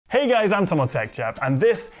Hey guys, I'm Tom Tech Chap, and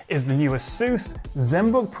this is the new ASUS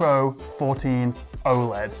ZenBook Pro 14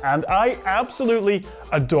 OLED. And I absolutely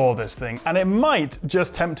adore this thing, and it might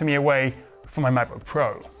just tempt me away from my MacBook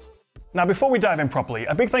Pro. Now, before we dive in properly,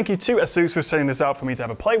 a big thank you to ASUS for setting this out for me to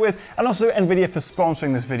have a play with, and also NVIDIA for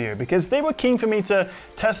sponsoring this video, because they were keen for me to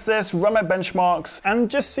test this, run my benchmarks,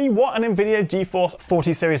 and just see what an NVIDIA GeForce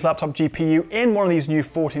 40 series laptop GPU in one of these new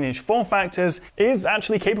 14-inch form factors is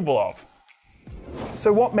actually capable of.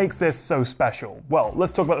 So what makes this so special? Well,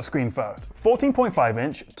 let's talk about the screen first.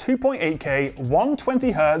 14.5-inch, 2.8K,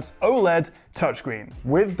 120Hz OLED touchscreen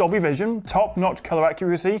with Dolby Vision, top-notch color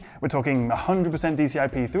accuracy. We're talking 100%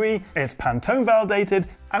 DCI-P3, it's Pantone validated,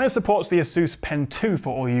 and it supports the ASUS Pen 2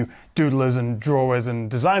 for all you doodlers and drawers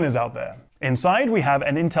and designers out there. Inside, we have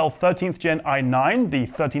an Intel 13th Gen i9, the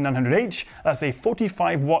 13900H. That's a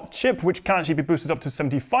 45-watt chip, which can actually be boosted up to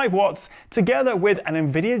 75 watts, together with an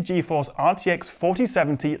NVIDIA GeForce RTX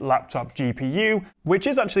 4070 laptop GPU, which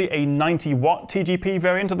is actually a 90-watt TGP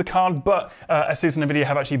variant of the card, but ASUS and NVIDIA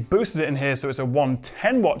have actually boosted it in here, so it's a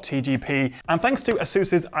 110-watt TGP. And thanks to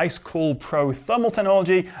ASUS's Ice Cool Pro thermal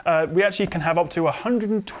technology, we actually can have up to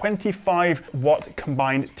 125-watt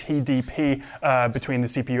combined TDP between the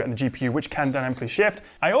CPU and the GPU, which can dynamically shift.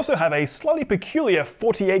 I also have a slightly peculiar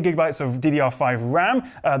 48 gigabytes of DDR5 RAM.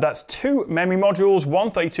 That's 2 memory modules, one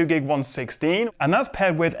 32 gig, one 16, and that's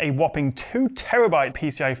paired with a whopping 2 terabyte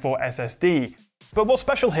PCIe 4 SSD. But what's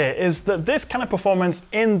special here is that this kind of performance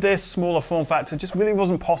in this smaller form factor just really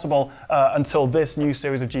wasn't possible until this new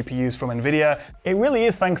series of GPUs from NVIDIA. It really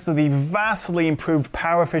is thanks to the vastly improved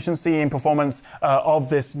power efficiency and performance of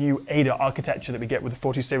this new Ada architecture that we get with the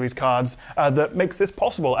 40 series cards that makes this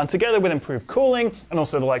possible. And together with improved cooling and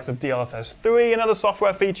also the likes of DLSS 3 and other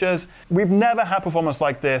software features, we've never had performance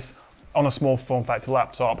like this on a small form factor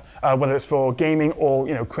laptop, whether it's for gaming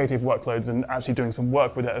or creative workloads and actually doing some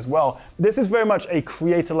work with it as well. This is very much a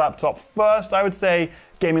creator laptop first, I would say,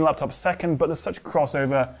 gaming laptop second, but there's such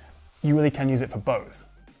crossover, you really can use it for both.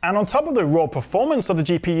 And on top of the raw performance of the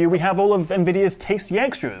GPU, we have all of NVIDIA's tasty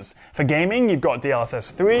extras. For gaming, you've got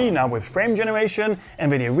DLSS 3, now with frame generation,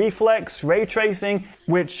 NVIDIA Reflex, ray tracing,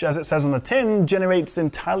 which, as it says on the tin, generates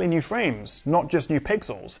entirely new frames, not just new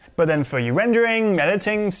pixels. But then for your rendering,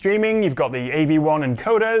 editing, streaming, you've got the AV1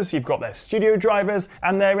 encoders, you've got their studio drivers,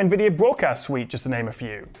 and their NVIDIA Broadcast Suite, just to name a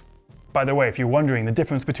few. By the way, if you're wondering the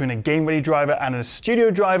difference between a game-ready driver and a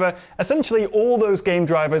studio driver, essentially all those game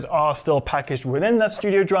drivers are still packaged within that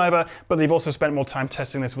studio driver, but they've also spent more time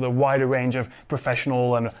testing this with a wider range of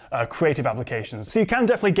professional and creative applications. So you can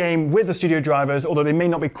definitely game with the studio drivers, although they may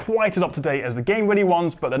not be quite as up-to-date as the game-ready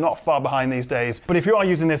ones, but they're not far behind these days. But if you are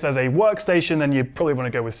using this as a workstation, then you probably want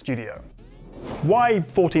to go with studio. Why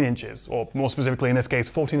 14 inches, or more specifically in this case,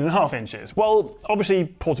 14.5 inches? Well, obviously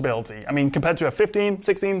portability. I mean, compared to a 15,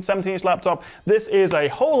 16, 17-inch laptop, this is a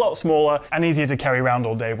whole lot smaller and easier to carry around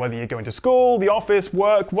all day, whether you're going to school, the office,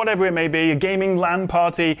 work, whatever it may be, a gaming LAN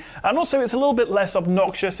party. And also it's a little bit less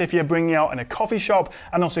obnoxious if you're bringing out in a coffee shop.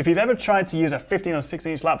 And also if you've ever tried to use a 15 or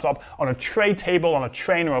 16-inch laptop on a tray table, on a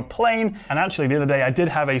train or a plane. And actually the other day I did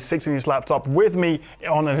have a 16-inch laptop with me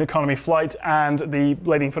on an economy flight, and the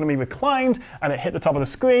lady in front of me reclined, and it hit the top of the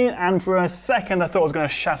screen, and for a second I thought it was going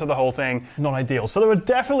to shatter the whole thing. Not ideal. So there are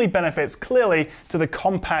definitely benefits, clearly, to the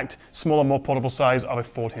compact, smaller, more portable size of a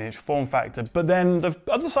 14-inch form factor. But then the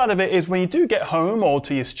other side of it is when you do get home or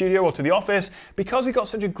to your studio or to the office, because we've got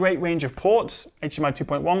such a great range of ports, HDMI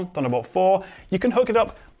 2.1, Thunderbolt 4, you can hook it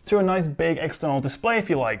up to a nice big external display if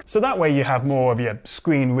you like. So that way you have more of your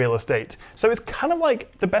screen real estate. So it's kind of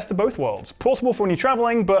like the best of both worlds. Portable for when you're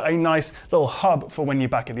traveling, but a nice little hub for when you're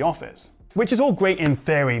back at the office. Which is all great in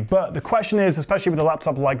theory, but the question is, especially with a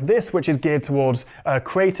laptop like this, which is geared towards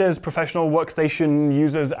creators, professional workstation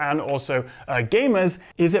users, and also gamers,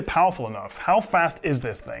 is it powerful enough? How fast is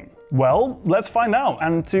this thing? Well, let's find out.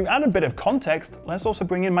 And to add a bit of context, let's also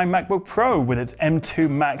bring in my MacBook Pro with its M2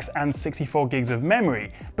 Max and 64 gigs of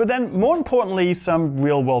memory. But then, more importantly, some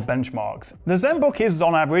real-world benchmarks. The ZenBook is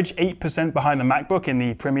on average 8% behind the MacBook in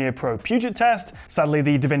the Premiere Pro Puget test. Sadly,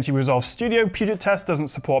 the DaVinci Resolve Studio Puget test doesn't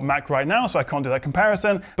support Mac right now, so I can't do that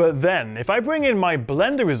comparison. But then, if I bring in my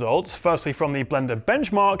Blender results, firstly from the Blender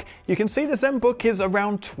benchmark, you can see the ZenBook is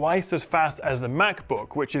around twice as fast as the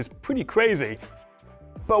MacBook, which is pretty crazy.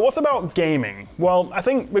 But what about gaming? Well, I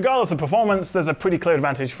think regardless of performance, there's a pretty clear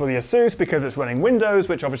advantage for the ASUS because it's running Windows,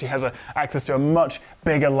 which obviously has access to a much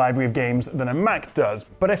bigger library of games than a Mac does.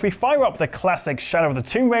 But if we fire up the classic Shadow of the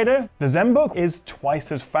Tomb Raider, the ZenBook is twice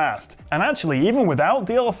as fast. And actually, even without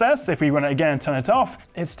DLSS, if we run it again and turn it off,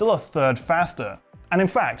 it's still a third faster. And in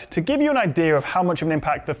fact, to give you an idea of how much of an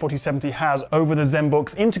impact the 4070 has over the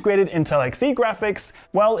ZenBook's integrated Intel Xe graphics,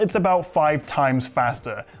 well, it's about 5 times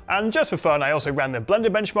faster. And just for fun, I also ran the Blender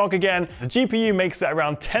benchmark again. The GPU makes it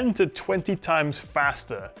around 10 to 20 times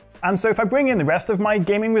faster. And so if I bring in the rest of my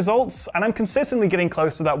gaming results, and I'm consistently getting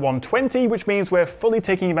close to that 120, which means we're fully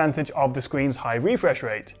taking advantage of the screen's high refresh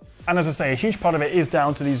rate. And as I say, a huge part of it is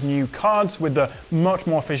down to these new cards with the much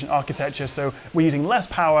more efficient architecture, so we're using less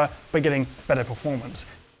power, but getting better performance.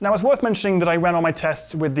 Now, it's worth mentioning that I ran all my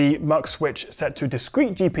tests with the Mux switch set to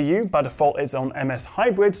discrete GPU. By default, it's on MS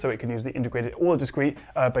Hybrid, so it can use the integrated or the discrete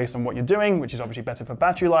based on what you're doing, which is obviously better for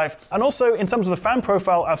battery life. And also, in terms of the fan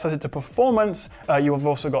profile, I've set it to performance. You have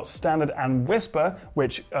also got standard and whisper,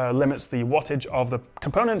 which limits the wattage of the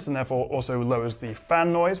components and therefore also lowers the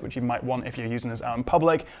fan noise, which you might want if you're using this out in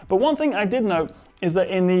public. But one thing I did note is that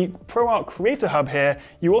in the ProArt Creator Hub here,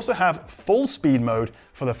 you also have full speed mode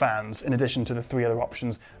for the fans, in addition to the 3 other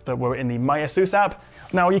options that were in the My ASUS app.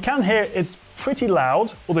 Now, you can hear it's pretty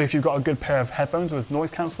loud, although if you've got a good pair of headphones with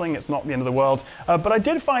noise cancelling, it's not the end of the world. But I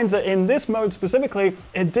did find that in this mode specifically,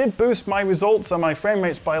 it did boost my results and my frame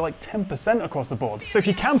rates by like 10% across the board. So if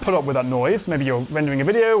you can put up with that noise, maybe you're rendering a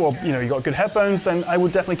video or you've got good headphones, then I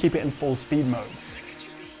would definitely keep it in full speed mode.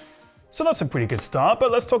 So that's a pretty good start,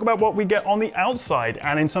 but let's talk about what we get on the outside.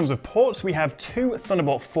 And in terms of ports, we have 2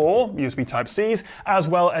 Thunderbolt 4 USB Type-Cs, as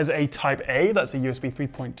well as a Type-A, that's a USB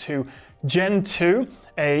 3.2 Gen 2,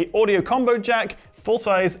 a audio combo jack,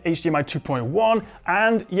 full-size HDMI 2.1,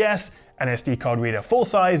 and yes, an SD card reader.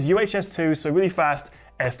 Full-size UHS 2, so really fast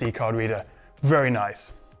SD card reader. Very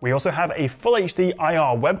nice. We also have a full HD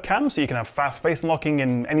IR webcam, so you can have fast face unlocking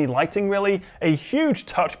in any lighting really, a huge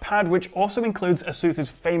touchpad, which also includes ASUS's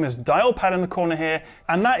famous dial pad in the corner here,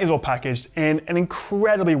 and that is all packaged in an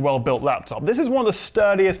incredibly well-built laptop. This is one of the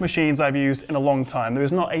sturdiest machines I've used in a long time. There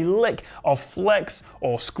is not a lick of flex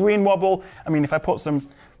or screen wobble. I mean, if I put some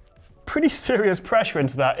pretty serious pressure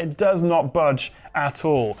into that, it does not budge at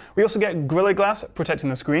all. We also get Gorilla Glass protecting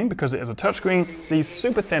the screen because it is a touchscreen. These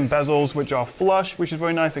super thin bezels, which are flush, which is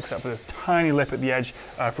very nice, except for this tiny lip at the edge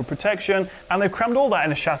for protection. And they've crammed all that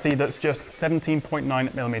in a chassis that's just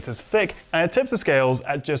 17.9 millimeters thick, and it tips the scales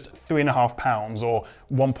at just 3.5 pounds or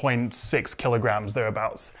 1.6 kilograms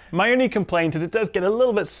thereabouts. My only complaint is it does get a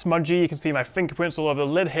little bit smudgy. You can see my fingerprints all over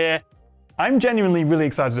the lid here. I'm genuinely really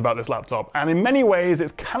excited about this laptop, and in many ways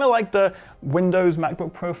it's kind of like the Windows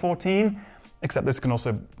MacBook Pro 14, except this can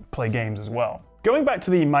also play games as well. Going back to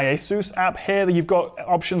the My ASUS app here, you've got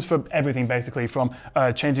options for everything basically, from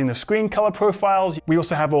changing the screen color profiles. We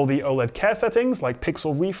also have all the OLED care settings like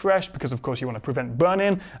pixel refresh, because of course you want to prevent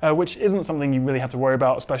burn-in, which isn't something you really have to worry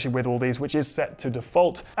about, especially with all these, which is set to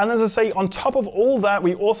default. And as I say, on top of all that,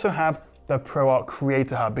 we also have the ProArt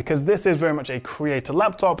Creator Hub, because this is very much a creator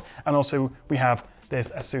laptop, and also we have this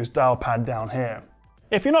ASUS dial pad down here.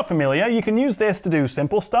 If you're not familiar, you can use this to do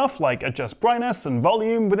simple stuff like adjust brightness and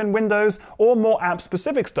volume within Windows, or more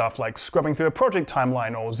app-specific stuff like scrubbing through a project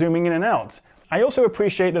timeline or zooming in and out. I also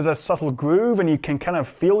appreciate there's a subtle groove and you can kind of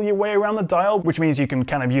feel your way around the dial, which means you can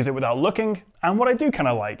kind of use it without looking. And what I do kind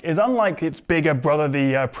of like is, unlike its bigger brother,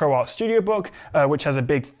 the ProArt Studio Book, which has a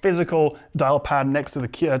big physical dial pad next to the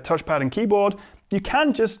touchpad and keyboard, you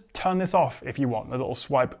can just turn this off if you want. The little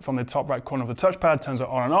swipe from the top right corner of the touchpad turns it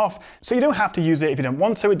on and off. So you don't have to use it if you don't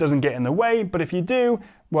want to, it doesn't get in the way, but if you do,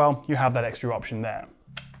 well, you have that extra option there.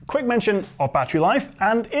 Quick mention of battery life,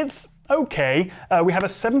 and it's okay. We have a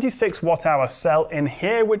 76 watt-hour cell in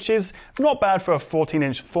here, which is not bad for a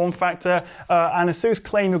 14-inch form factor, and ASUS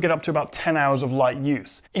claim you'll get up to about 10 hours of light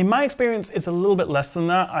use. In my experience, it's a little bit less than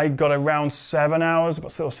that. I got around 7 hours,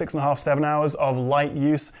 about sort of 6.5, 7 hours of light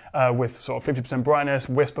use with sort of 50% brightness,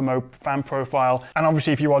 whisper mode, fan profile. And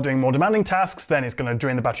obviously, if you are doing more demanding tasks, then it's going to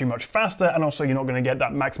drain the battery much faster, and also you're not going to get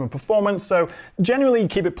that maximum performance. So generally,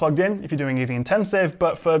 keep it plugged in if you're doing anything intensive,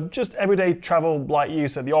 but for just everyday travel, light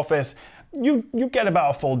use at the office, you get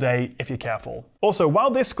about a full day if you're careful. Also, while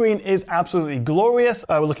this screen is absolutely glorious,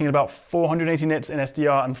 we're looking at about 480 nits in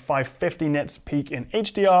SDR and 550 nits peak in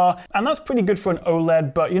HDR, and that's pretty good for an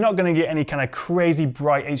OLED, but you're not going to get any kind of crazy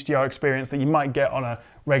bright HDR experience that you might get on a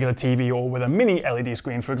regular TV or with a mini LED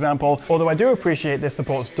screen, for example. Although I do appreciate this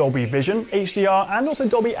supports Dolby Vision, HDR, and also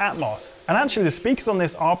Dolby Atmos. And actually the speakers on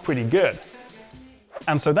this are pretty good.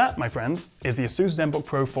 And so that, my friends, is the ASUS ZenBook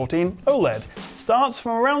Pro 14 OLED. Starts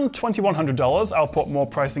from around $2,100. I'll put more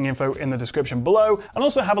pricing info in the description below, and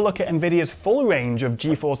also have a look at NVIDIA's full range of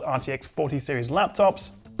GeForce RTX 40 series laptops.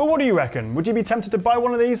 But what do you reckon? Would you be tempted to buy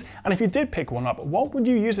one of these? And if you did pick one up, what would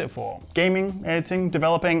you use it for? Gaming, editing,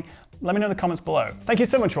 developing? Let me know in the comments below. Thank you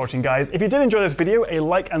so much for watching, guys. If you did enjoy this video, a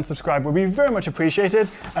like and subscribe would be very much appreciated,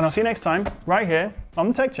 and I'll see you next time, right here, on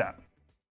the Tech Chat.